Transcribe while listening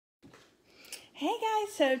Hey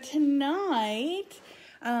guys, so tonight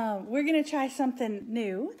we're going to try something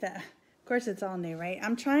new. Of course, it's all new, right?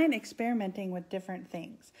 I'm experimenting with different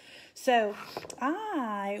things. So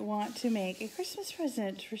I want to make a Christmas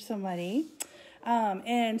present for somebody.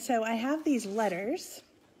 And so I have these letters,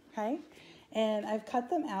 okay? And I've cut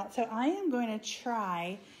them out. So I am going to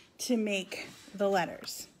try to make the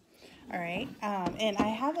letters. All right. And I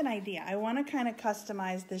have an idea. I want to kind of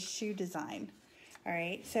customize this shoe design. All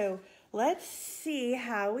right. So let's see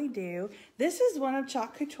how we do. This is one of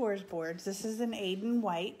Chalk Couture's boards. This is an Aiden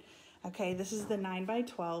White. Okay. This is the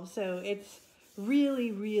 9x12. So it's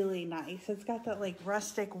really, really nice. It's got that like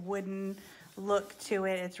rustic wooden look to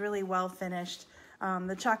it. It's really well finished.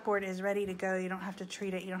 The chalkboard is ready to go. You don't have to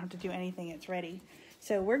treat it. You don't have to do anything. It's ready.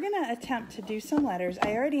 So we're going to attempt to do some letters.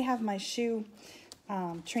 I already have my shoe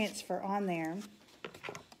transfer on there.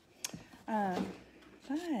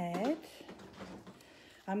 But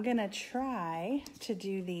I'm going to try to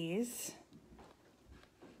do these.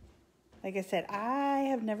 Like I said, I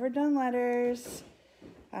have never done letters.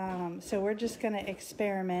 So we're just going to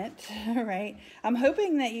experiment, right? I'm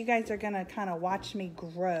hoping that you guys are going to kind of watch me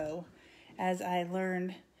grow as I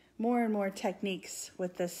learn more and more techniques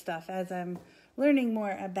with this stuff, as I'm learning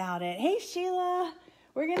more about it. Hey, Sheila,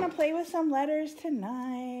 we're going to play with some letters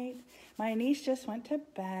tonight. My niece just went to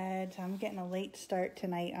bed, so I'm getting a late start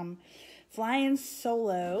tonight. I'm flying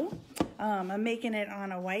solo. I'm making it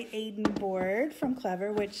on a white Aiden board from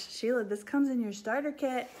Clever, which, Sheila, this comes in your starter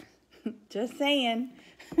kit. Just saying.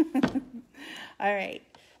 All right,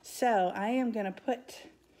 so I am going to put,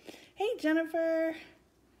 hey, Jennifer,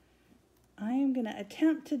 I am going to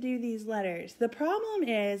attempt to do these letters. The problem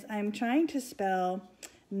is I'm trying to spell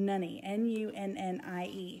Nunnie,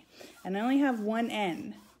 N-U-N-N-I-E, and I only have one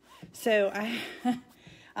N. So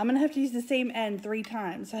I'm going to have to use the same N 3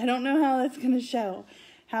 times. I don't know how that's going to show,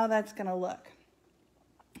 how that's going to look.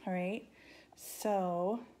 All right,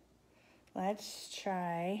 so let's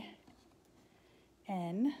try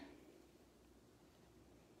N.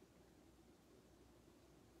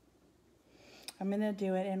 I'm going to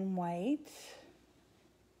do it in white.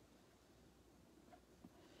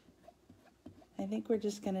 I think we're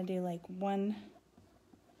just going to do like one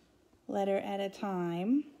letter at a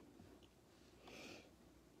time.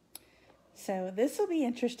 So this will be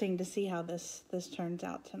interesting to see how this turns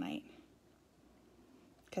out tonight.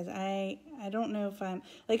 Because I don't know if I'm,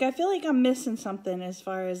 like, I feel like I'm missing something as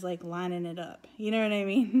far as like lining it up. You know what I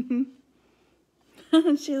mean?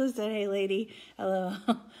 Sheila said, hey lady, hello.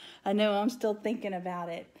 I know I'm still thinking about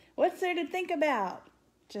it. What's there to think about?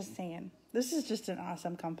 Just saying. This is just an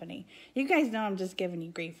awesome company. You guys know I'm just giving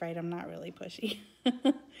you grief, right? I'm not really pushy.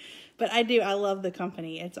 But I love the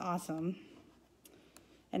company. It's awesome.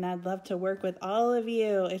 And I'd love to work with all of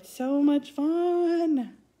you. It's so much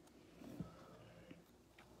fun.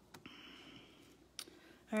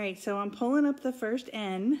 All right, so I'm pulling up the first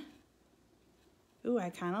N. Ooh,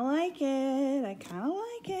 I kind of like it. I kind of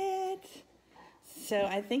like it. So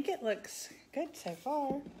I think it looks good so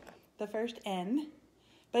far, the first N.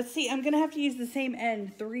 But see, I'm going to have to use the same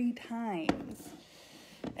N 3 times.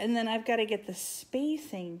 And then I've got to get the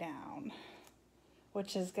spacing down,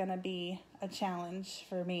 which is going to be a challenge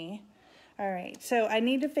for me. All right, so I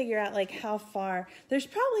need to figure out like how far. There's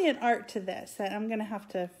probably an art to this that I'm going to have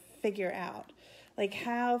to figure out. Like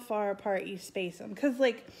how far apart you space them. Because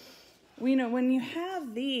like, you know, when you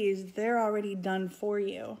have these, they're already done for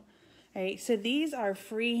you. All right, so these are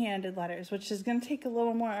free-handed letters, which is going to take a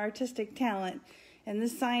little more artistic talent. And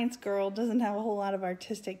this science girl doesn't have a whole lot of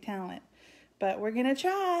artistic talent. But we're going to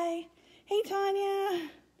try. Hey, Tanya.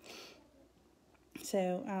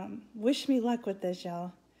 So, wish me luck with this,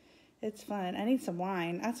 y'all. It's fun. I need some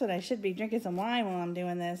wine. That's what I should be, drinking some wine while I'm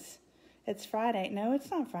doing this. It's Friday. No,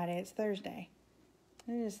 it's not Friday. It's Thursday.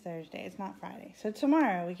 It is Thursday. It's not Friday. So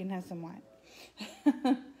tomorrow we can have some wine.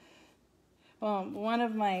 Well, one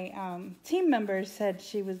of my team members said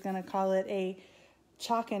she was going to call it a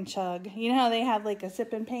chalk and chug. You know how they have like a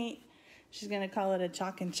sip and paint? She's going to call it a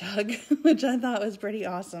chalk and chug, which I thought was pretty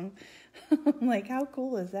awesome. I'm like, how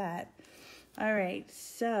cool is that? All right,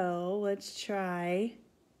 so let's try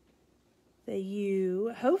the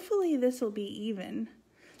U. Hopefully this will be even.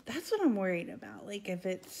 That's what I'm worried about. Like if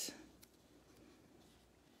it's,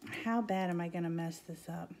 how bad am I going to mess this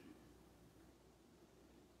up?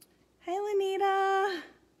 Hey, Lanita.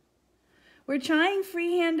 We're trying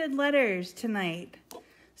free-handed letters tonight.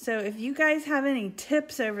 So if you guys have any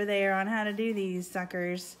tips over there on how to do these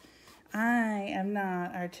suckers, I am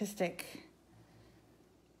not artistic.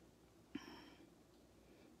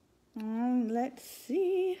 Let's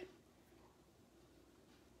see.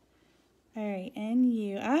 All right, and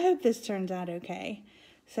you. I hope this turns out okay.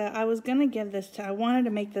 So I was going to give this to, I wanted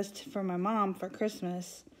to make this for my mom for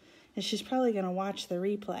Christmas. And she's probably going to watch the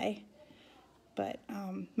replay. But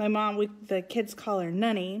my mom, the kids call her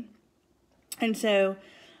Nunnie. And so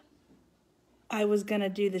I was going to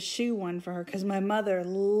do the shoe one for her because my mother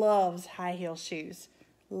loves high heel shoes.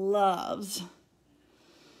 Loves.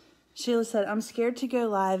 Sheila said, I'm scared to go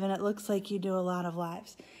live and it looks like you do a lot of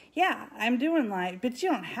lives. Yeah, I'm doing live, but you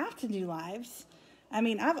don't have to do lives. I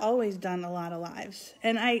mean, I've always done a lot of lives.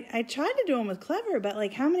 And I tried to do them with Clever, but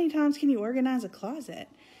like how many times can you organize a closet?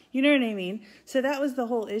 You know what I mean? So that was the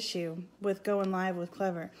whole issue with going live with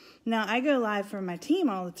Clever. Now, I go live for my team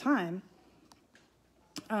all the time.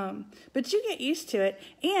 But you get used to it.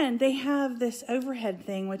 And they have this overhead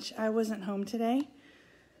thing, which I wasn't home today.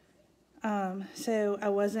 So I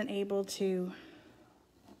wasn't able to...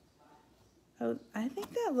 Oh, I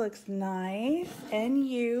think that looks nice. And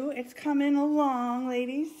you, it's coming along,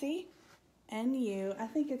 ladies. See? And you. I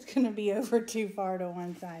think it's going to be over too far to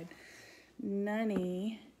one side.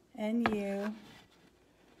 Nunnie. And you.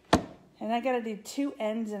 And I got to do 2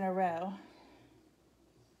 ends in a row.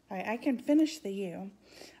 All right, I can finish the U.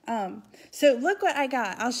 So look what I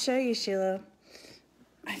got. I'll show you, Sheila.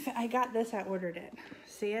 I got this. I ordered it.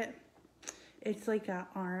 See it? It's like an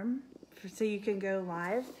arm so you can go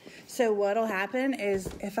live. So what'll happen is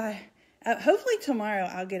if hopefully tomorrow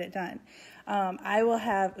I'll get it done. I will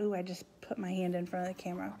have, ooh, I just put my hand in front of the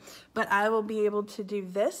camera. But I will be able to do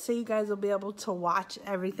this so you guys will be able to watch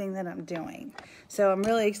everything that I'm doing. So I'm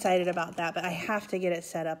really excited about that, but I have to get it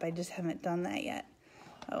set up. I just haven't done that yet.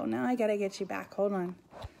 Oh, now I gotta get you back. Hold on.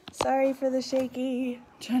 Sorry for the shaky. I'm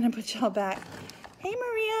trying to put y'all back. Hey,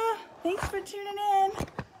 Maria. Thanks for tuning in.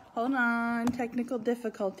 Hold on. Technical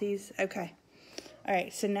difficulties. Okay. All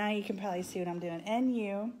right. So now you can probably see what I'm doing. And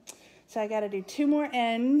you. So I got to do 2 more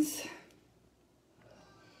ends.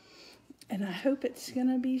 And I hope it's going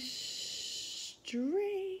to be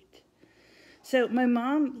straight. So my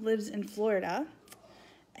mom lives in Florida.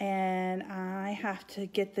 And I have to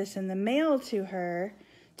get this in the mail to her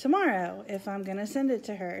tomorrow if I'm going to send it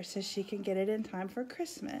to her so she can get it in time for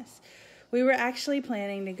Christmas. We were actually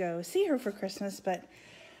planning to go see her for Christmas, but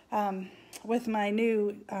with my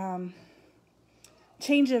new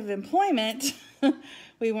change of employment,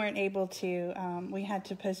 we weren't able to, we had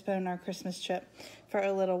to postpone our Christmas trip for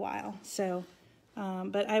a little while. So,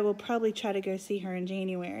 but I will probably try to go see her in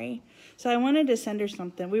January. So I wanted to send her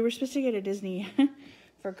something. We were supposed to go to Disney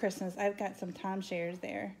for Christmas. I've got some timeshares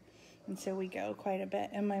there. And so we go quite a bit.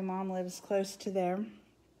 And my mom lives close to there.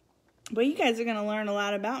 But you guys are going to learn a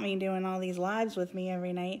lot about me doing all these lives with me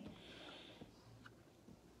every night.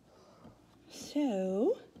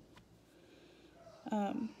 So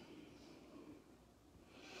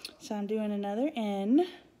I'm doing another N.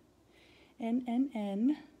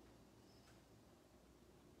 And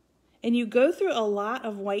you go through a lot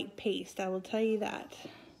of white paste, I will tell you that.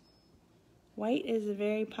 White is a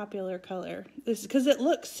very popular color. This is because it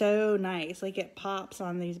looks so nice, like it pops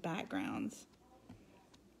on these backgrounds.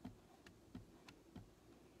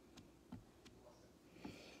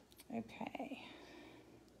 Okay.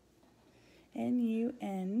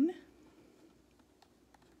 N-U-N.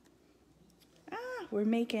 We're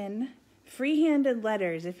making free-handed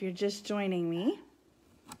letters if you're just joining me.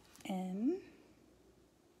 N.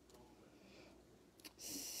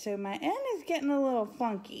 So my N is getting a little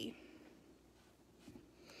funky.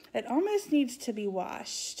 It almost needs to be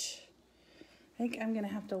washed. I think I'm going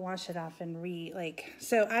to have to wash it off and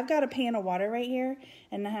so I've got a pan of water right here,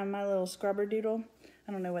 and I have my little scrubber doodle.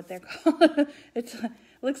 I don't know what they're called. It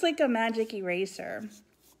looks like a magic eraser.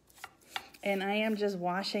 And I am just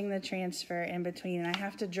washing the transfer in between, and I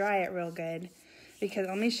have to dry it real good because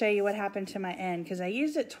let me show you what happened to my N, because I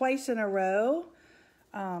used it twice in a row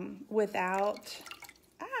without,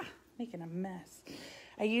 making a mess.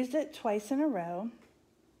 I used it twice in a row.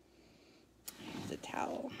 Here's a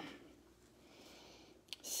towel.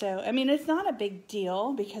 So, I mean, it's not a big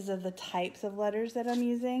deal because of the types of letters that I'm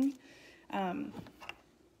using. But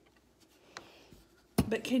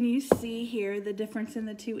can you see here the difference in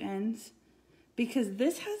the 2 ends? Because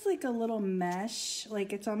this has like a little mesh,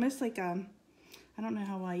 like it's almost like I don't know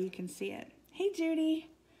how well you can see it. Hey, Judy,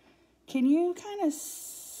 can you kind of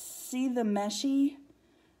see the meshy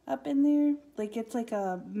up in there? Like it's like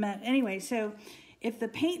anyway, so if the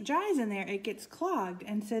paint dries in there, it gets clogged.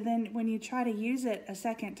 And so then when you try to use it a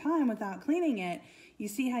second time without cleaning it, you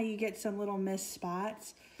see how you get some little missed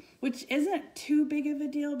spots, which isn't too big of a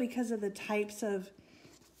deal because of the types of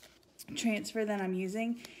transfer that I'm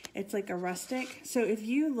using. It's like a rustic. So if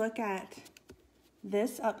you look at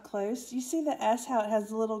this up close. You see the S, how it has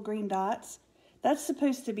the little green dots? That's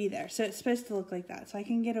supposed to be there. So it's supposed to look like that. So I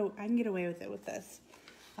can get away with it with this.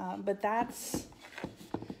 But that's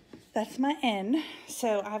my N.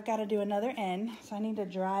 So I've got to do another N. So I need to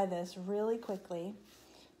dry this really quickly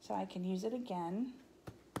so I can use it again.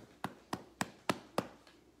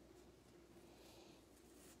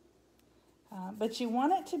 But you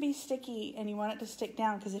want it to be sticky and you want it to stick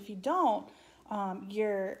down, because if you don't,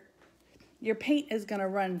 your paint is going to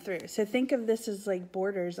run through. So think of this as like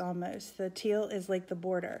borders almost. The teal is like the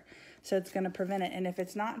border. So it's going to prevent it. And if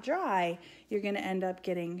it's not dry, you're going to end up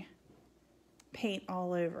getting paint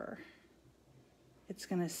all over. It's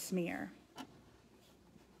going to smear.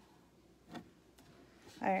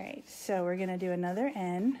 All right, so we're going to do another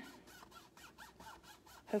N.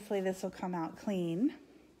 Hopefully this will come out clean.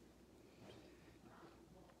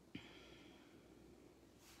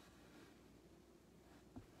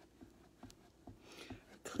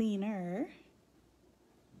 Cleaner.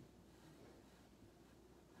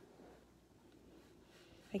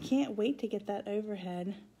 I can't wait to get that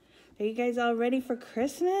overhead. Are you guys all ready for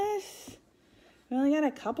Christmas? We only got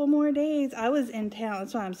a couple more days. I was in town.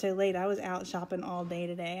 That's why I'm so late. I was out shopping all day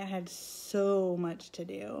today. I had so much to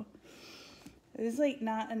do. It was like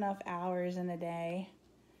not enough hours in a day.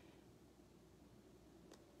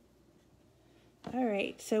 All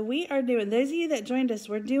right, so we are doing, those of you that joined us,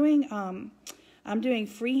 we're doing, I'm doing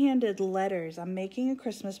free-handed letters. I'm making a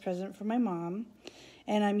Christmas present for my mom,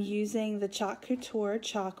 and I'm using the Chalk Couture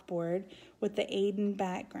chalkboard with the Aiden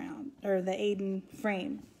background, or the Aiden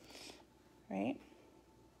frame, right?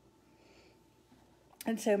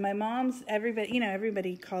 And so my mom's,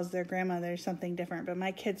 everybody calls their grandmother something different, but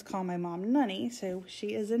my kids call my mom Nunnie, so she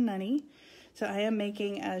is a Nunnie. So I am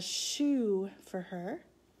making a shoe for her.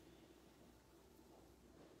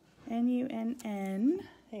 N-U-N-N,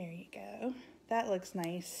 there you go. That looks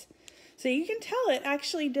nice. So you can tell it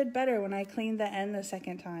actually did better when I cleaned the N the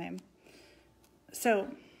second time. So,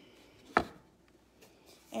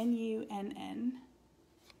 N-U-N-N.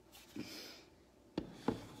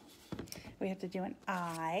 We have to do an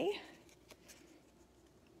I.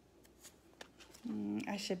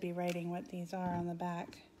 I should be writing what these are on the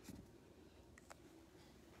back.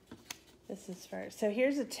 This is first. So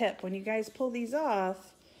here's a tip. When you guys pull these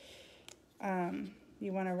off,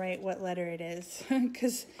 you want to write what letter it is,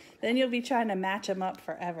 because then you'll be trying to match them up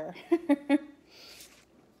forever.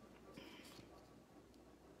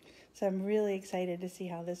 So I'm really excited to see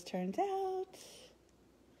how this turns out.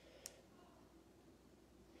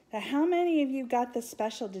 Now, how many of you got the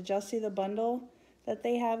special? Did y'all see the bundle that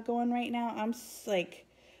they have going right now? I'm like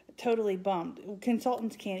totally bummed.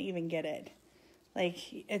 Consultants can't even get it. Like,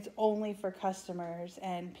 it's only for customers,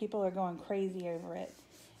 and people are going crazy over it.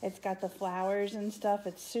 It's got the flowers and stuff.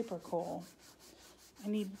 It's super cool. I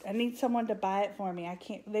need someone to buy it for me.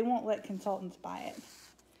 They won't let consultants buy it.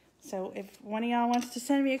 So if one of y'all wants to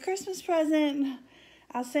send me a Christmas present,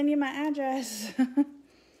 I'll send you my address.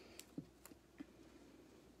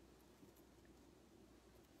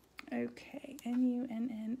 Okay,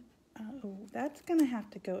 N-U-N-N. Oh, that's going to have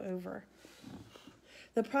to go over.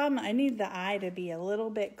 The problem, I need the I to be a little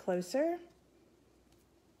bit closer.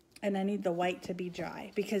 And I need the white to be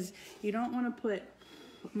dry, because you don't want to put,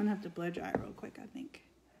 I'm going to have to blow dry real quick, I think.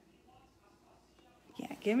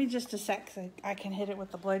 Yeah, give me just a sec so I can hit it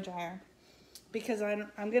with the blow dryer. Because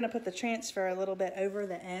I'm going to put the transfer a little bit over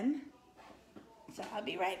the N. So I'll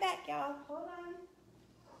be right back, y'all. Hold on.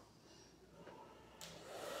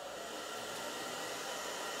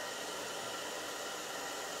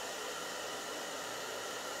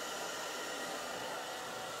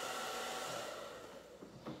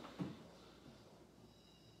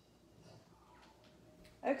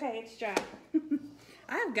 Okay, it's dry.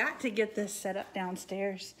 I've got to get this set up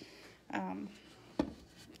downstairs,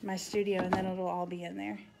 my studio, and then it'll all be in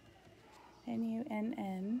there.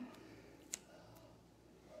 N-U-N-N.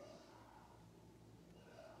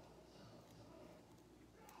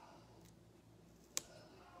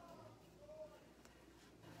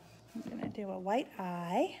 I'm going to do a white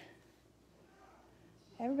eye.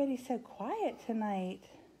 Everybody's so quiet tonight.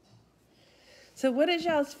 So what is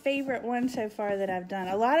y'all's favorite one so far that I've done?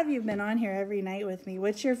 A lot of you have been on here every night with me.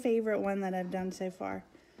 What's your favorite one that I've done so far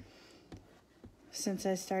since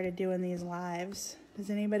I started doing these lives? Does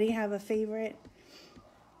anybody have a favorite?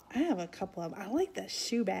 I have a couple of them. I like the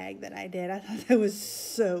shoe bag that I did. I thought that was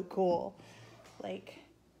so cool. Like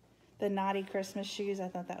the naughty Christmas shoes. I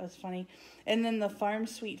thought that was funny. And then the Farm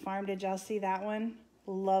Sweet Farm. Did y'all see that one?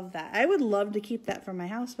 Love that. I would love to keep that for my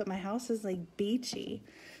house, but my house is like beachy.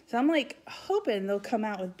 So I'm like hoping they'll come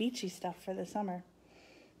out with beachy stuff for the summer.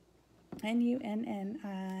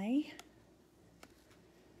 N-U-N-N-I.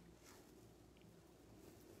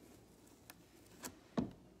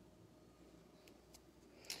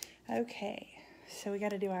 Okay, so we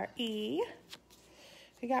got to do our E.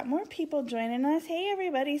 We got more people joining us. Hey,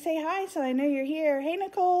 everybody, say hi so I know you're here. Hey,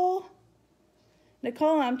 Nicole.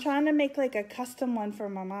 Nicole, I'm trying to make like a custom one for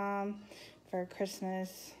my mom for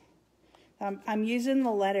Christmas. I'm using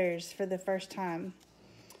the letters for the first time.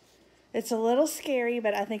 It's a little scary,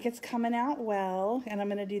 but I think it's coming out well. And I'm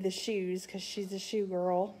going to do the shoes because she's a shoe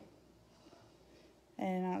girl.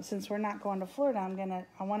 And since we're not going to Florida,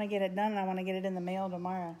 I want to get it done and I want to get it in the mail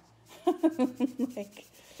tomorrow. Like,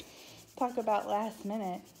 talk about last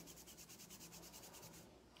minute.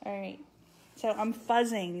 All right. So I'm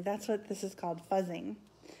fuzzing. That's what this is called, fuzzing.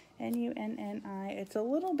 N-U-N-N-I. It's a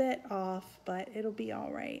little bit off, but it'll be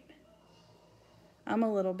all right. I'm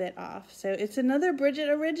a little bit off. So it's another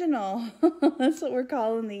Bridgette original. That's what we're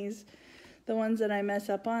calling these. The ones that I mess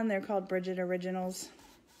up on, they're called Bridgette originals.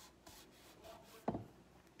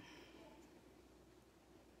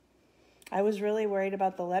 I was really worried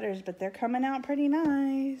about the letters, but they're coming out pretty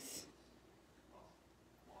nice.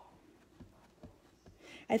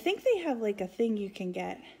 I think they have like a thing you can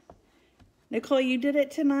get. Nicole, you did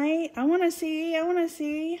it tonight? I want to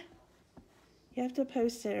see. You have to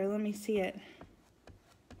post it or let me see it.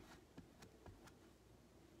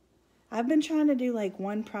 I've been trying to do like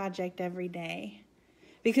one project every day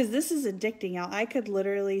because this is addicting, y'all. I could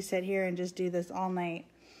literally sit here and just do this all night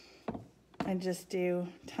and just do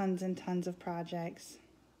tons and tons of projects.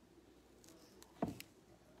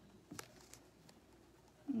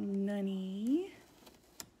 Nunnie.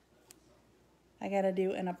 I gotta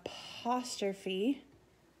do an apostrophe.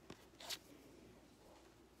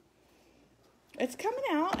 It's coming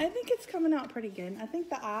out. I think it's coming out pretty good. I think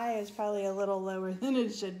the I is probably a little lower than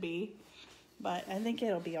it should be, but I think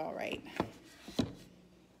it'll be all right.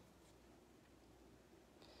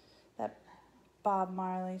 That Bob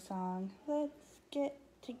Marley song. Let's get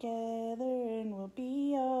together and we'll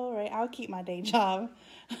be all right. I'll keep my day job.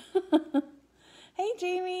 Hey,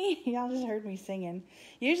 Jamie. Y'all just heard me singing.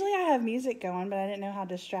 Usually I have music going, but I didn't know how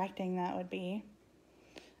distracting that would be.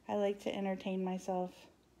 I like to entertain myself.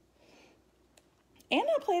 And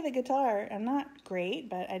I play the guitar. I'm not great,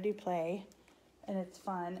 but I do play. And it's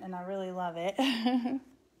fun, and I really love it.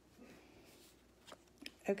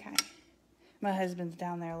 Okay. My husband's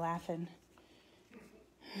down there laughing.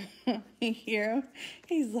 You hear him?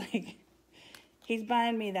 He's like, he's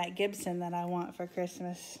buying me that Gibson that I want for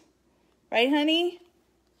Christmas. Right, honey?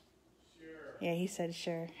 Sure. Yeah, he said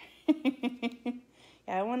sure. Yeah,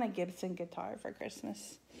 I want a Gibson guitar for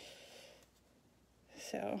Christmas.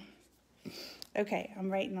 So, okay, I'm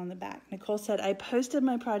writing on the back. Nicole said, I posted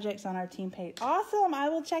my projects on our team page. Awesome, I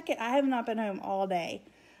will check it. I have not been home all day.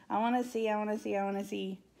 I want to see.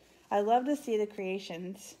 I love to see the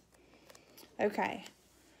creations. Okay.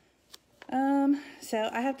 So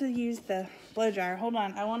I have to use the blow dryer. Hold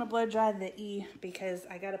on. I want to blow dry the E because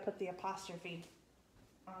I got to put the apostrophe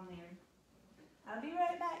on there. I'll be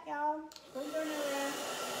right back, y'all. Don't go nowhere.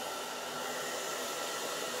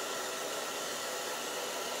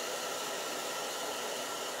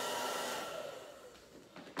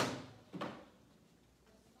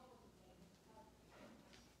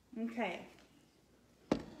 Okay.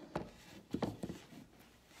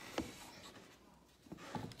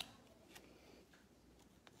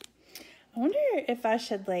 I wonder if I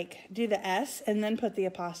should like do the S and then put the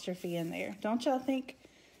apostrophe in there. Don't y'all think?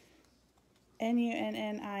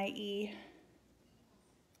 N-U-N-N-I-E.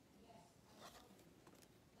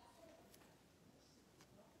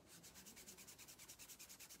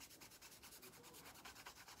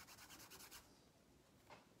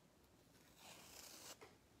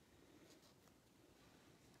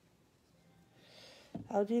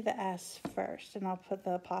 I'll do the S first and I'll put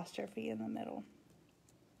the apostrophe in the middle.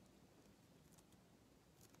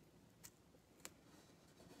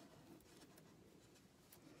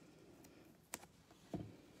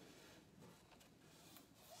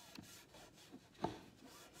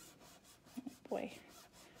 Boy,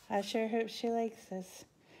 I sure hope she likes this.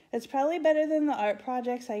 It's probably better than the art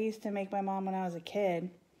projects I used to make my mom when I was a kid.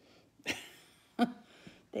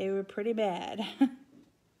 They were pretty bad.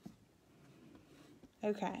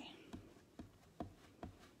 Okay.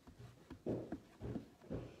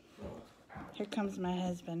 Here comes my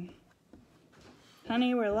husband.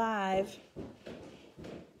 Honey, we're live.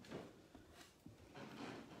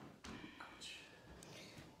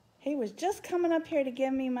 He was just coming up here to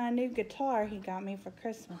give me my new guitar he got me for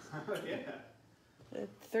Christmas. Oh, yeah. The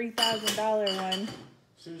 $3,000 one. As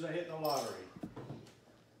soon as I hit the lottery.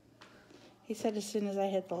 He said as soon as I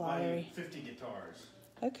hit the lottery. 50 guitars.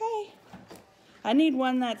 Okay. I need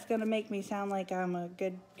one that's going to make me sound like I'm a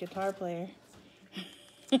good guitar player.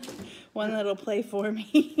 One that'll play for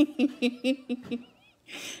me.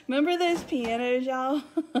 Remember those pianos, y'all?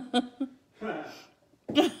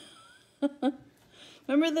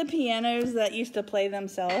 Remember the pianos that used to play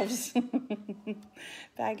themselves?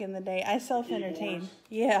 Back in the day. I self-entertained.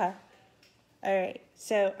 Yeah. Alright,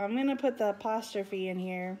 so I'm going to put the apostrophe in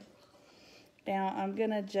here. Now I'm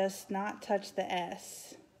going to just not touch the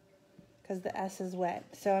S, because the S is wet.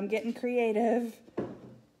 So I'm getting creative.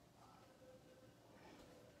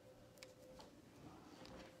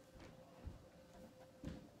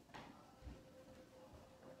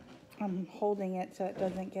 I'm holding it so it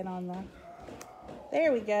doesn't get on the...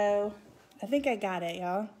 There we go. I think I got it,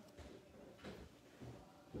 y'all.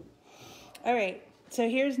 Alright, so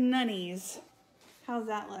here's Nunnie's. How's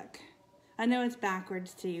that look? I know it's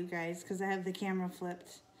backwards to you guys because I have the camera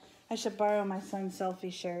flipped. I should borrow my son's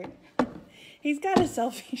selfie shirt. He's got a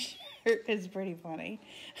selfie shirt. It's pretty funny.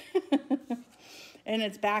 And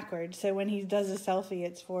it's backwards, so when he does a selfie,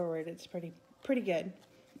 it's forward. It's pretty good.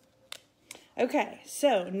 Okay,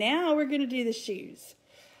 so now we're going to do the shoes.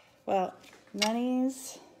 Well,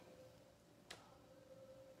 Nunnie's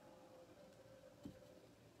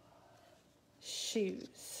shoes.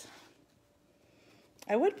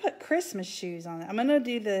 I would put Christmas shoes on it. I'm going to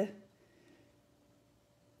do the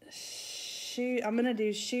I'm going to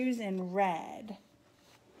do shoes in red.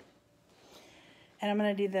 And I'm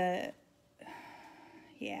going to do the,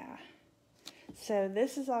 yeah. So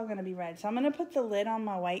this is all going to be red. So I'm going to put the lid on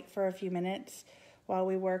my white for a few minutes while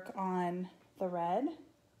we work on the red.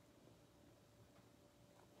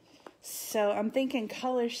 So I'm thinking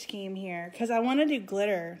color scheme here because I want to do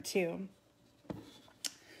glitter too.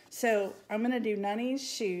 So I'm going to do Nunnie's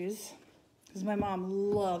shoes because my mom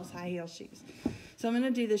loves high heel shoes. So I'm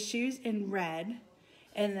going to do the shoes in red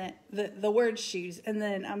and the word shoes. And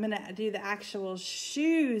then I'm going to do the actual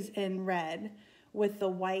shoes in red with the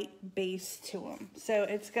white base to them. So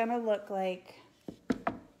it's going to look like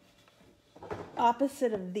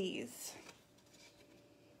opposite of these.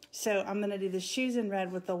 So I'm going to do the shoes in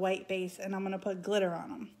red with the white base and I'm going to put glitter on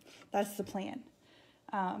them. That's the plan.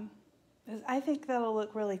 I think that'll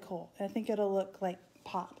look really cool. I think it'll look like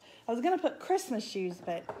pop. I was going to put Christmas shoes,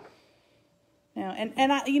 but no.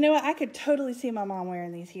 And I, you know what? I could totally see my mom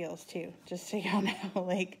wearing these heels too, just so y'all know.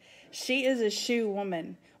 Like, she is a shoe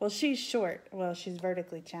woman. Well, she's short. Well, she's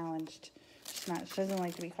vertically challenged. She doesn't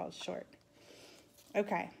like to be called short.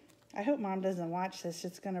 Okay. I hope Mom doesn't watch this.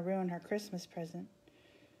 It's going to ruin her Christmas present.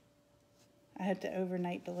 I had to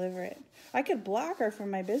overnight deliver it. I could block her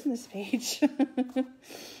from my business page.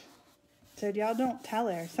 So y'all don't tell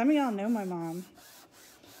her. Some of y'all know my mom.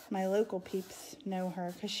 My local peeps know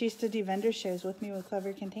her because she used to do vendor shows with me with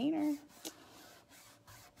Clever Container.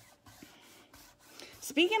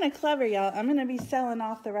 Speaking of Clever, y'all, I'm going to be selling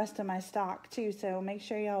off the rest of my stock too. So make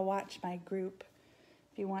sure y'all watch my group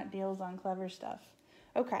if you want deals on Clever stuff.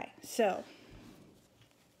 Okay, so.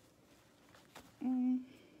 What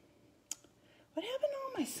happened to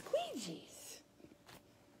all my squeegees?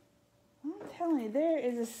 I'm telling you, there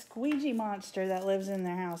is a squeegee monster that lives in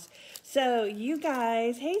their house. So you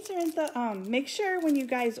guys, hey Sarantha, make sure when you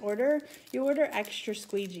guys order, you order extra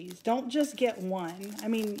squeegees. Don't just get one. I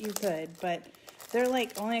mean, you could, but they're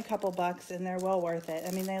like only a couple bucks and they're well worth it.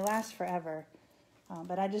 I mean, they last forever.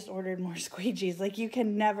 But I just ordered more squeegees. Like, you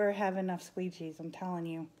can never have enough squeegees, I'm telling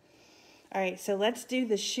you. All right, so let's do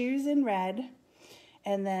the shoes in red.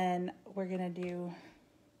 And then we're going to do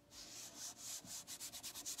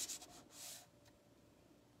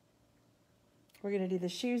the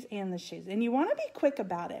shoes and the shoes. And you want to be quick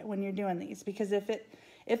about it when you're doing these, because if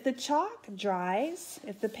the chalk dries,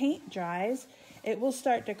 if the paint dries, it will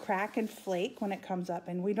start to crack and flake when it comes up,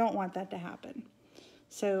 and we don't want that to happen.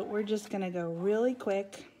 So we're just going to go really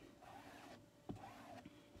quick.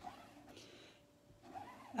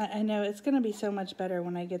 I know it's going to be so much better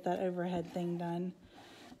when I get that overhead thing done.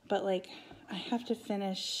 But, like, I have to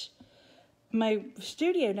finish. My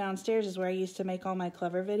studio downstairs is where I used to make all my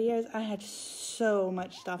Clever videos. I had so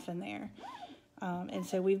much stuff in there. And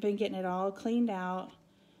so we've been getting it all cleaned out.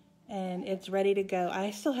 And it's ready to go.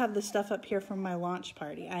 I still have the stuff up here from my launch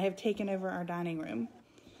party. I have taken over our dining room.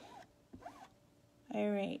 All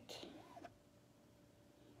right.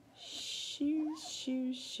 Shoes,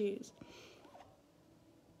 shoes, shoes.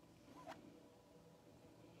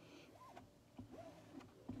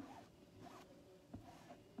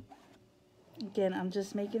 Again, I'm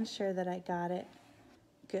just making sure that I got it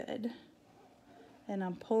good. And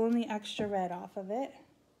I'm pulling the extra red off of it.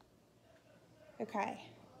 Okay.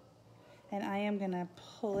 And I am gonna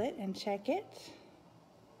pull it and check it.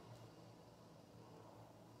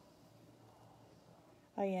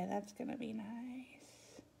 Oh yeah, that's gonna be nice.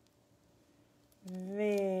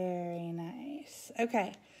 Very nice.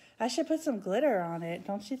 Okay, I should put some glitter on it,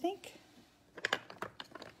 don't you think?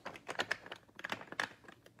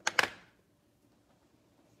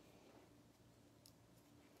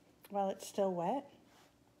 While it's still wet.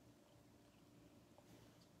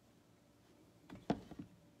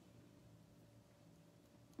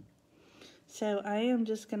 So I am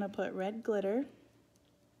just gonna put red glitter.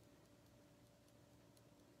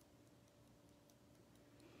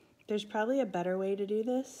 There's probably a better way to do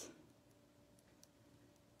this.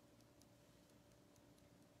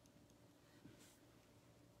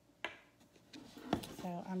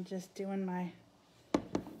 So I'm just doing my,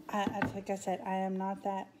 like I said, I am not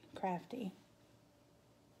that crafty.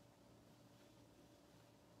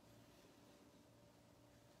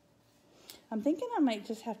 I'm thinking I might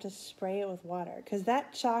just have to spray it with water because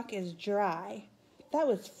that chalk is dry. That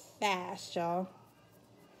was fast, y'all.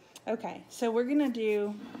 Okay, so we're gonna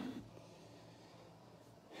do,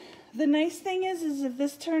 the nice thing is if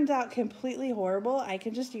this turns out completely horrible, I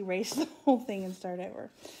can just erase the whole thing and start over.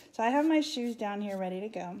 So I have my shoes down here ready to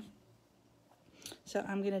go. So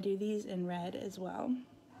I'm gonna do these in red as well.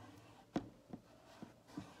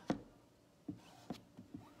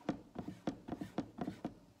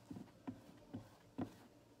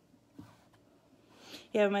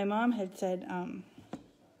 Yeah, my mom had said,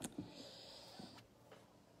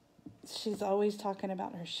 she's always talking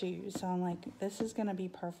about her shoes. So I'm like, this is gonna be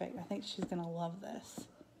perfect. I think she's gonna love this.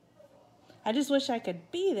 I just wish I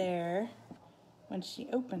could be there when she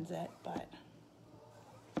opens it, but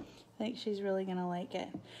I think she's really gonna like it.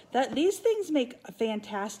 These things make a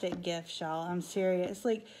fantastic gifts, y'all. I'm serious.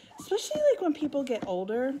 Like, especially like when people get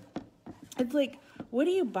older, it's like, what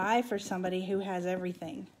do you buy for somebody who has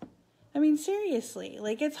everything? I mean, seriously,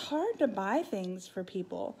 like it's hard to buy things for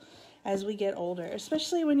people as we get older,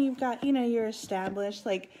 especially when you've got, you know, you're established.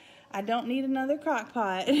 Like, I don't need another crock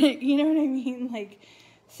pot. You know what I mean? Like,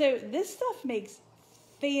 so this stuff makes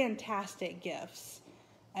fantastic gifts.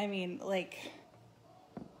 I mean, like,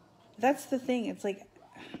 that's the thing. It's like,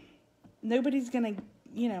 nobody's going to,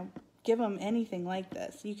 you know, give them anything like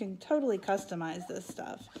this. You can totally customize this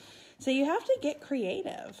stuff. So you have to get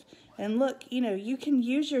creative. And look, you know, you can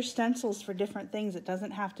use your stencils for different things. It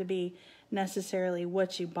doesn't have to be necessarily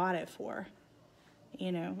what you bought it for.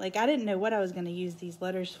 You know, like I didn't know what I was going to use these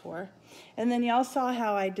letters for. And then y'all saw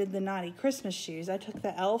how I did the naughty Christmas shoes. I took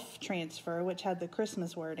the elf transfer, which had the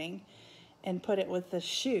Christmas wording, and put it with the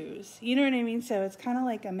shoes. You know what I mean? So it's kind of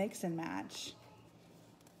like a mix and match.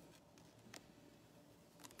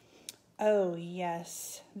 Oh,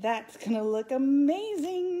 yes. That's going to look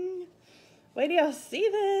amazing. Wait till y'all see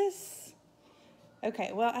this.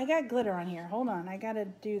 Okay, well, I got glitter on here. Hold on. I got to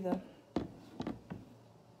do the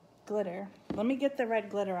glitter. Let me get the red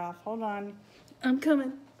glitter off. Hold on. I'm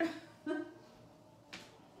coming.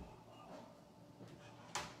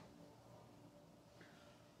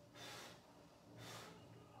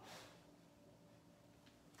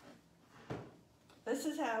 This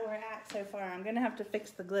is how we're at so far. I'm going to have to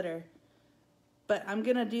fix the glitter. But I'm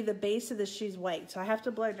going to do the base of the shoes white. So I have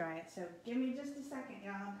to blow dry it. So give me just a second,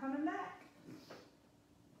 y'all. I'm coming back.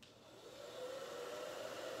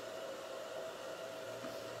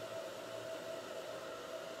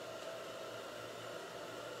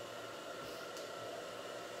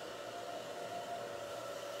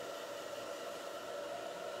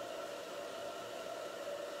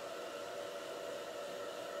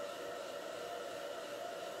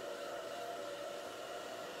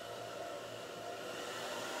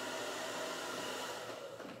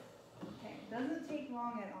 Doesn't take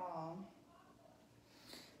long at all.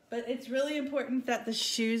 But it's really important that the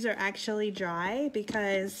shoes are actually dry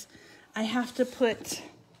because I have to put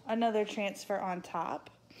another transfer on top.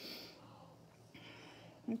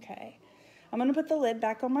 Okay. I'm going to put the lid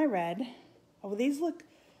back on my red. Oh, these look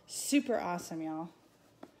super awesome, y'all.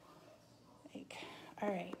 Like, all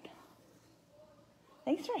right.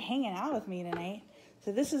 Thanks for hanging out with me tonight.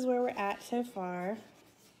 So this is where we're at so far.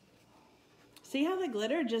 See how the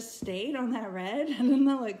glitter just stayed on that red? Doesn't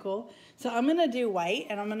that look cool? So I'm going to do white,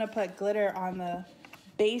 and I'm going to put glitter on the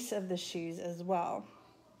base of the shoes as well.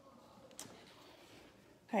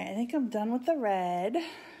 All right, I think I'm done with the red.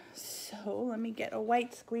 So let me get a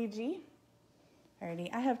white squeegee. Alrighty,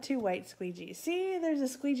 I have two white squeegees. See, there's a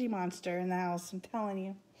squeegee monster in the house, I'm telling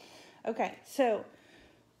you. Okay, so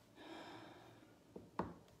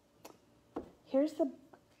here's the...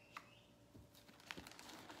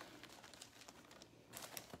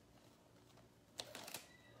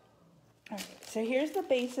 so here's the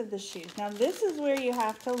base of the shoes. Now this is where you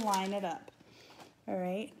have to line it up. All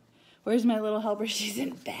right. Where's my little helper? She's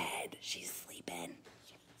in bed. She's sleeping.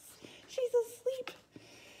 She's asleep.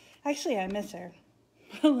 Actually, I miss her.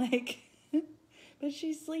 Like, but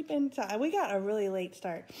she's sleeping. So we got a really late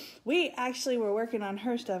start. We actually were working on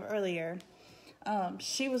her stuff earlier.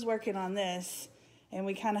 She was working on this, and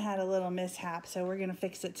we kind of had a little mishap, so we're going to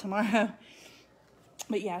fix it tomorrow.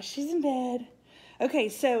 But yeah, she's in bed. Okay,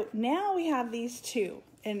 so now we have these two,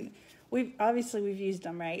 and we've used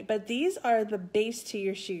them, right? But these are the base to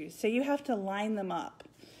your shoes, so you have to line them up.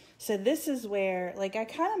 So this is where, like, I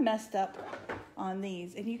kind of messed up on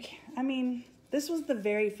these, and you can't, I mean, this was the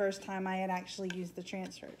very first time I had actually used the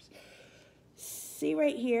transfers. See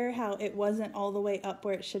right here how it wasn't all the way up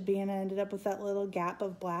where it should be, and I ended up with that little gap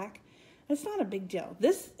of black? It's not a big deal.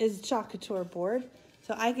 This is Chalk Couture board,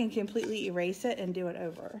 so I can completely erase it and do it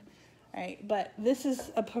over. All right, but this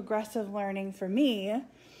is a progressive learning for me,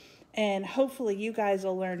 and hopefully you guys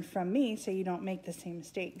will learn from me so you don't make the same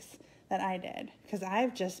mistakes that I did, because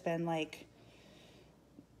I've just been like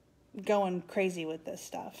going crazy with this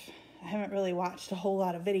stuff. I haven't really watched a whole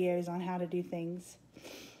lot of videos on how to do things.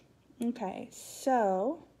 Okay,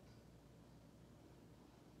 so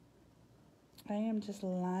I am just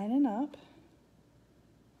lining up.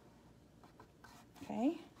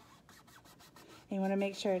 Okay. You want to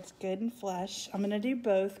make sure it's good and flush. I'm going to do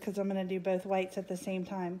both because I'm going to do both whites at the same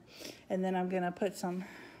time. And then I'm going to put some,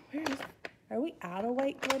 are we out of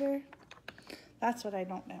white glitter? That's what I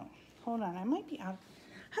don't know. Hold on, I might be out.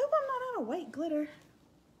 I hope I'm not out of white glitter.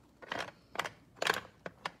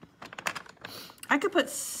 I could put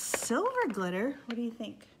silver glitter. What do you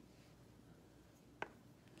think?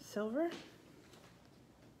 Silver?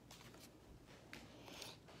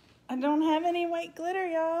 I don't have any white glitter,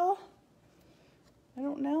 y'all. I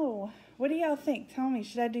don't know. What do y'all think? Tell me,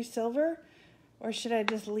 should I do silver or should I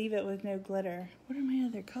just leave it with no glitter? What are my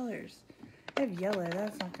other colors? I have yellow.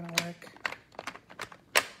 That's not going to work.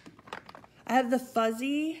 I have the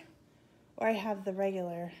fuzzy or I have the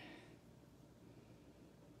regular.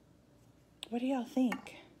 What do y'all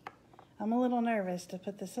think? I'm a little nervous to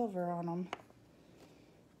put the silver on them.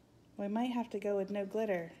 We might have to go with no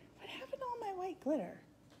glitter. What happened to all my white glitter?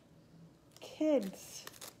 Kids.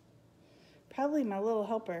 Probably my little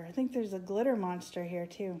helper. I think there's a glitter monster here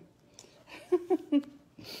too.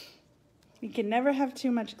 You can never have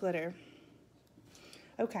too much glitter.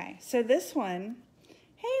 Okay, so this one.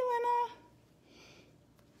 Hey, Lena.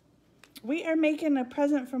 We are making a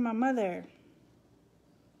present for my mother.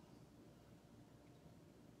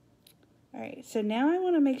 All right, so now I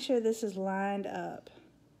want to make sure this is lined up.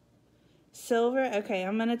 Silver. Okay,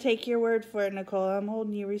 I'm going to take your word for it, Nicole. I'm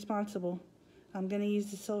holding you responsible. I'm going to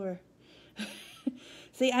use the silver.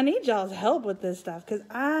 See, I need y'all's help with this stuff because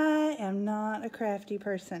I am not a crafty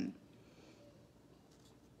person.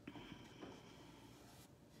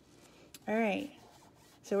 All right,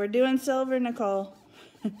 so we're doing silver, Nicole.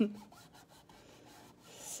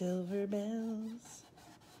 Silver bells.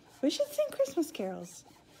 We should sing Christmas carols.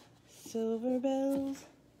 Silver bells.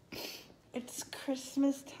 It's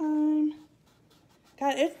Christmas time.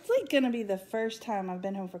 God, it's like going to be the first time I've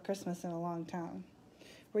been home for Christmas in a long time.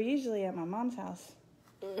 We're usually at my mom's house.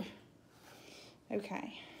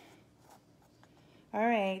 Okay. All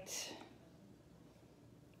right.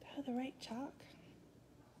 Oh, the right chalk.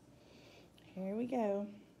 Here we go.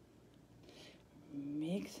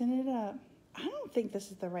 Mixing it up. I don't think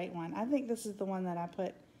this is the right one. I think this is the one that I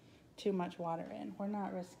put too much water in. We're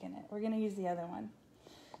not risking it. We're going to use the other one.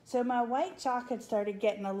 So my white chalk had started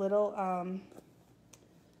getting a little,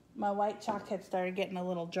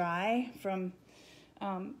 dry from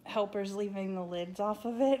helpers leaving the lids off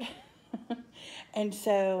of it. And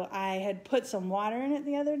so I had put some water in it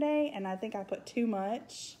the other day, and I think I put too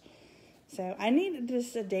much. So I need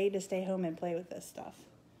just a day to stay home and play with this stuff.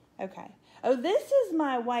 Okay. Oh, this is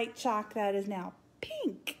my white chalk that is now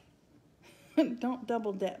pink. Don't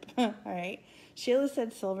double dip. All right. Sheila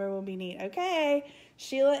said silver will be neat. Okay.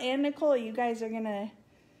 Sheila and Nicole, you guys are going to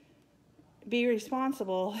be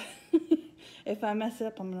responsible. If I mess it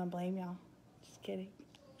up, I'm going to blame y'all. Just kidding.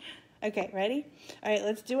 Okay, ready? All right,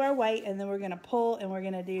 let's do our white, and then we're going to pull, and we're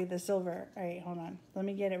going to do the silver. All right, hold on. Let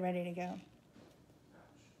me get it ready to go.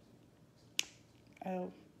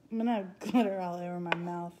 Oh, I'm going to have glitter all over my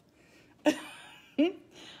mouth.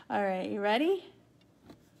 All right, you ready?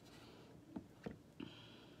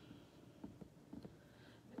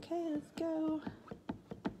 Okay, let's go.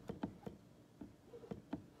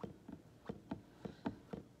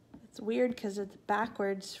 It's weird because it's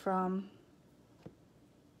backwards from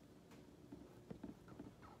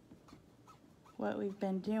what we've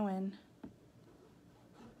been doing.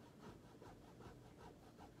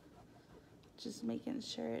 Just making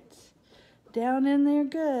sure it's down in there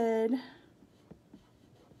good.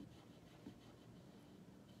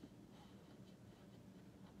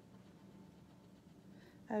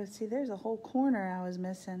 Oh, see, there's a whole corner I was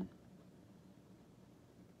missing.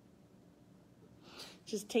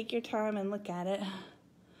 Just take your time and look at it.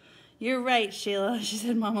 You're right, Sheila. She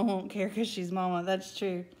said Mama won't care because she's Mama. That's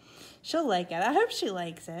true. She'll like it. I hope she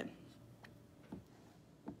likes it.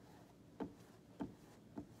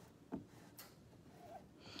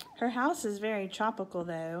 Her house is very tropical,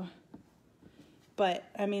 though. But,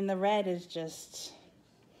 I mean, the red is just...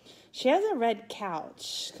 She has a red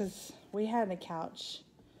couch, because we had a couch.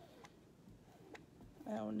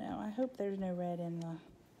 Oh, no. I hope there's no red in the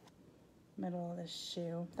middle of this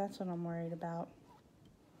shoe. That's what I'm worried about.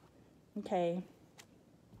 Okay.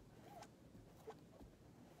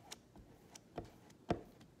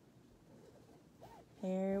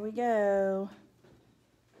 Here we go.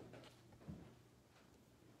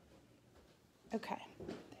 Okay,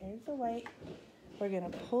 there's the white. We're gonna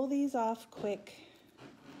pull these off quick.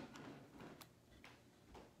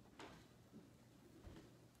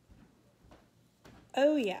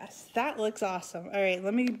 Oh yes, that looks awesome. All right,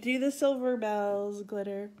 let me do the silver bells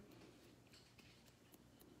glitter.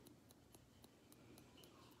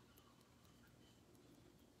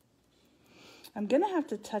 I'm gonna have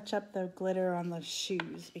to touch up the glitter on the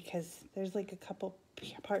shoes because there's like a couple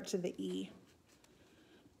parts of the E.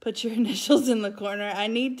 Put your initials in the corner. I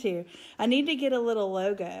need to get a little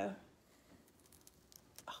logo.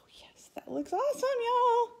 Oh, yes. That looks awesome,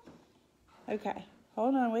 y'all. Okay.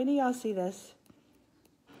 Hold on. Wait till y'all see this.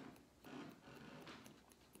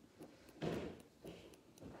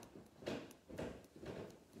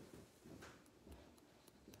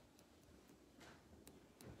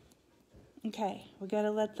 Okay. We got to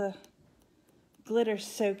let the glitter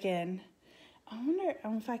soak in. I wonder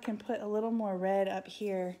if I can put a little more red up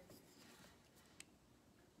here.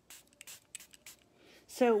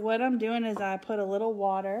 So what I'm doing is I put a little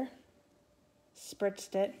water,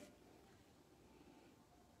 spritzed it.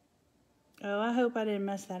 Oh, I hope I didn't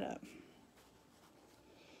mess that up. I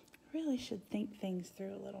really should think things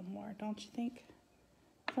through a little more, don't you think?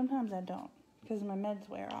 Sometimes I don't, because my meds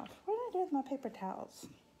wear off. What did I do with my paper towels?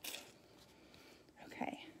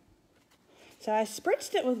 Okay. So I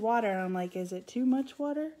spritzed it with water, and I'm like, is it too much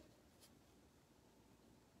water?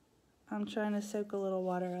 I'm trying to soak a little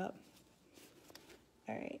water up.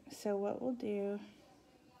 All right, so what we'll do...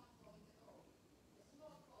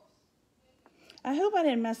 I hope I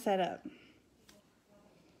didn't mess that up.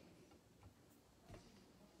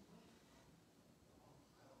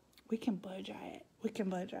 We can blow dry it. We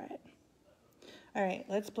can blow dry it. All right,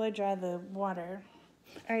 let's blow dry the water.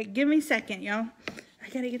 All right, give me a second, y'all. I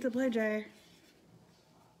gotta get the blow dryer.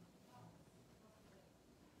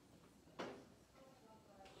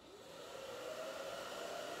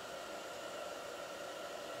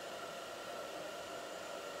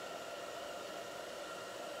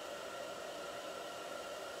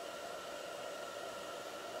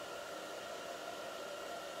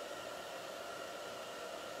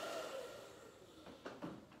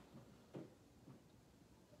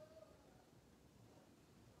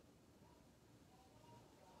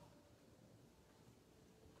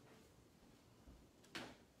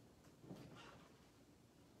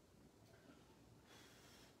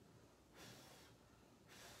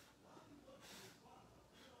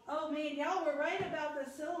 Oh man, y'all were right about the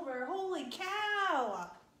silver. Holy cow!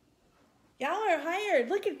 Y'all are hired.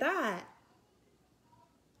 Look at that.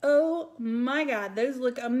 Oh my God, those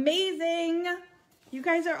look amazing. You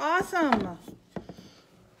guys are awesome.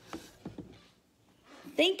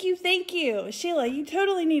 Thank you, thank you. Sheila, you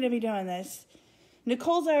totally need to be doing this.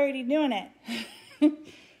 Nicole's already doing it.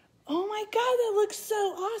 Oh my God, that looks so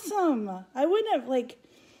awesome. I wouldn't have, like,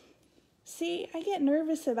 see, I get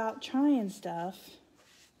nervous about trying stuff.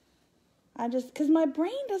 Because my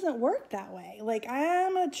brain doesn't work that way. Like, I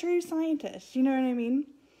am a true scientist. You know what I mean?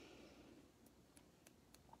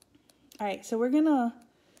 All right, so we're going to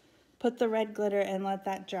put the red glitter and let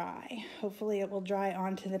that dry. Hopefully it will dry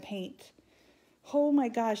onto the paint. Oh my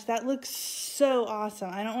gosh, that looks so awesome.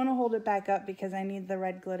 I don't want to hold it back up because I need the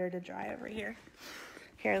red glitter to dry over here.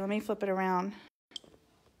 Here, let me flip it around.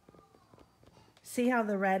 See how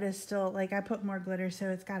the red is still, like, I put more glitter so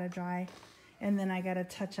it's got to dry. And then I got to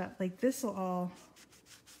touch up, like, this will all,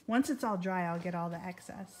 once it's all dry, I'll get all the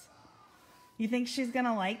excess. You think she's going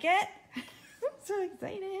to like it? I'm so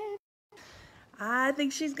excited. I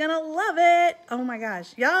think she's going to love it. Oh my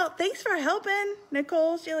gosh. Y'all, thanks for helping.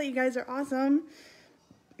 Nicole, Sheila, you guys are awesome.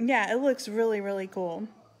 Yeah, it looks really, really cool.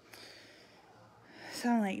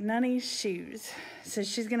 Sound like Nunnie's shoes. So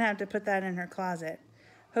she's going to have to put that in her closet.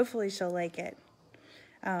 Hopefully she'll like it.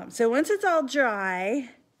 So once it's all dry,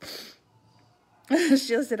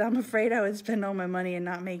 Sheila said, I'm afraid I would spend all my money and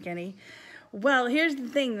not make any. Well, here's the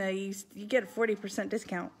thing, though. You get a 40%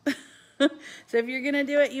 discount. So if you're going to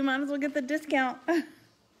do it, you might as well get the discount.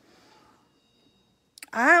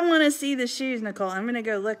 I want to see the shoes, Nicole. I'm going to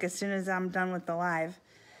go look as soon as I'm done with the live.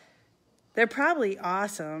 They're probably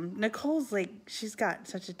awesome. Nicole's like, she's got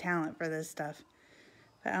such a talent for this stuff.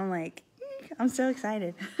 But I'm like, I'm so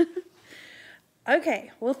excited.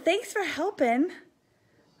 Okay, well, thanks for helping.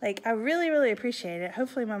 Like, I really, really appreciate it.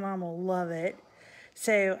 Hopefully my mom will love it.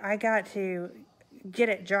 So I got to get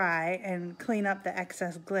it dry and clean up the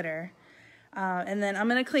excess glitter. And then I'm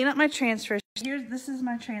going to clean up my transfers. This is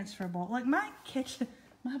my transfer bowl. Like, my kitchen,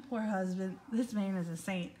 my poor husband, this man is a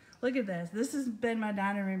saint. Look at this. This has been my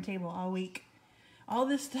dining room table all week. All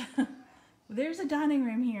this stuff. There's a dining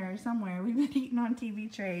room here somewhere. We've been eating on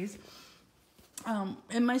TV trays.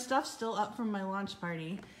 And my stuff's still up from my launch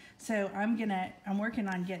party. So I'm working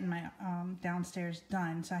on getting my downstairs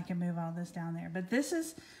done so I can move all this down there. But this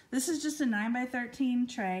is just a 9x13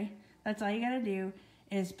 tray. That's all you gotta do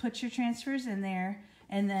is put your transfers in there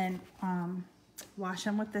and then wash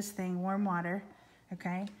them with this thing, warm water.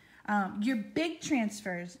 Okay. Your big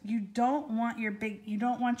transfers, you don't want your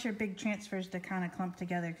big transfers to kind of clump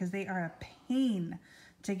together because they are a pain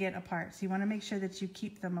to get apart. So you want to make sure that you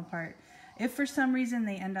keep them apart. If for some reason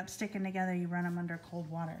they end up sticking together, you run them under cold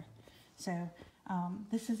water. So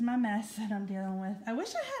this is my mess that I'm dealing with. I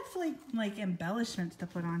wish I had like embellishments to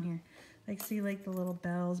put on here. Like, see, like the little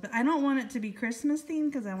bells. But I don't want it to be Christmas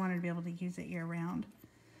themed because I want her to be able to use it year round.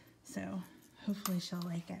 So hopefully she'll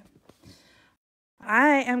like it.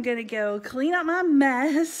 I am going to go clean up my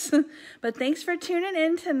mess. But thanks for tuning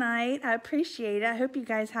in tonight. I appreciate it. I hope you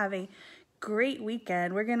guys have a great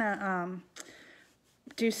weekend. We're going to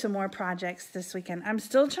do some more projects this weekend. I'm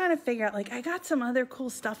still trying to figure out, like, I got some other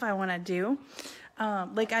cool stuff I want to do.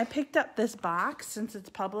 Like, I picked up this box. Since it's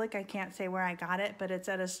public, I can't say where I got it, but it's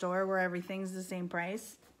at a store where everything's the same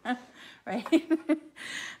price. Right?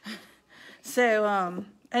 So,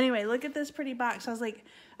 anyway, look at this pretty box. I was like,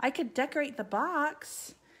 I could decorate the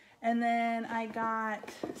box. And then I got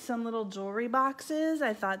some little jewelry boxes.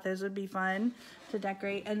 I thought those would be fun to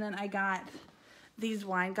decorate. And then I got these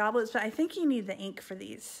wine goblets, but I think you need the ink for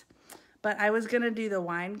these. But I was going to do the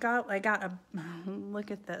wine goblet. I got a, look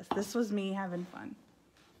at this. This was me having fun.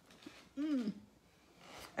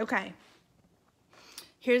 Okay.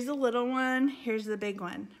 Here's the little one. Here's the big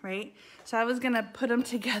one, right? So I was going to put them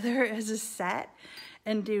together as a set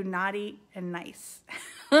and do naughty and nice.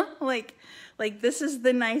 like this is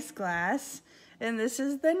the nice glass and this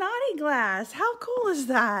is the naughty glass. How cool is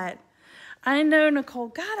that? I know, Nicole.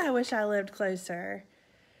 God, I wish I lived closer.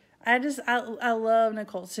 I love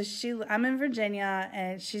Nicole. So I'm in Virginia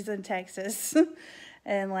and she's in Texas.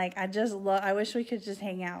 And like, I wish we could just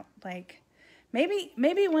hang out. Like, maybe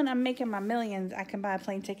when I'm making my millions, I can buy a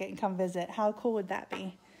plane ticket and come visit. How cool would that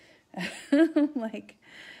be? Like,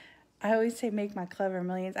 I always say make my clever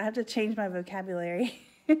millions. I have to change my vocabulary.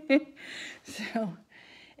 So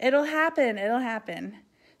it'll happen. It'll happen.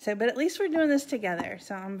 So, but at least we're doing this together.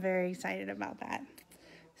 So I'm very excited about that.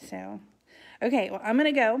 So, okay, well, I'm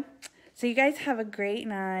going to go. So you guys have a great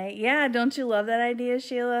night. Yeah, don't you love that idea,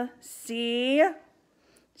 Sheila? See?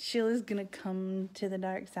 Sheila's going to come to the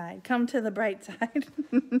dark side. Come to the bright side.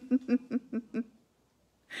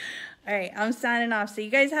 All right, I'm signing off. So you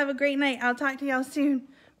guys have a great night. I'll talk to y'all soon.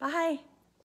 Bye.